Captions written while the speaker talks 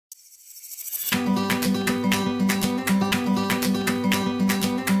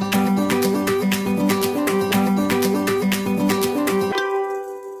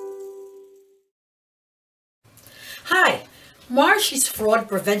March is Fraud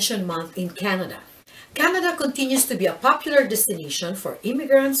Prevention Month in Canada. Canada continues to be a popular destination for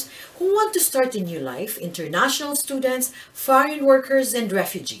immigrants who want to start a new life, international students, foreign workers, and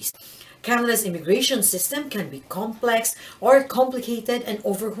refugees. Canada's immigration system can be complex or complicated and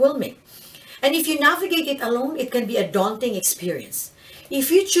overwhelming. And if you navigate it alone, it can be a daunting experience. If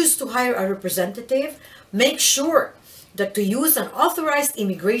you choose to hire a representative, make sure that to use an authorized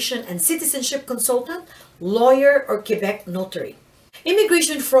immigration and citizenship consultant, lawyer, or Quebec notary.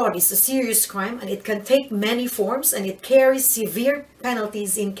 Immigration fraud is a serious crime and it can take many forms and it carries severe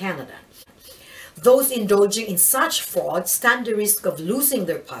penalties in Canada. Those indulging in such fraud stand the risk of losing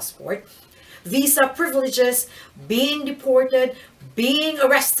their passport, visa privileges, being deported, being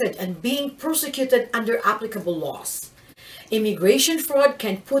arrested, and being prosecuted under applicable laws. Immigration fraud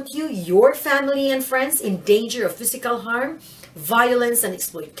can put you, your family, and friends in danger of physical harm, violence, and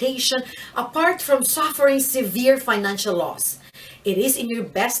exploitation, apart from suffering severe financial loss. It is in your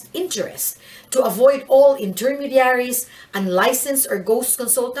best interest to avoid all intermediaries, unlicensed or ghost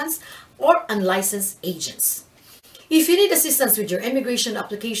consultants, or unlicensed agents. If you need assistance with your immigration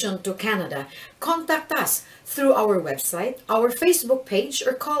application to Canada, contact us through our website, our Facebook page,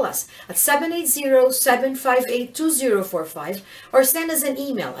 or call us at 780-758-2045 or send us an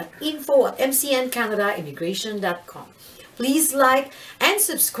email at info@mcncanadaimmigration.com. Please like and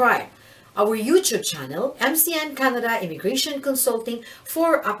subscribe our YouTube channel, MCN Canada Immigration Consulting,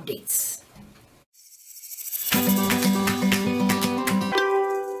 for updates.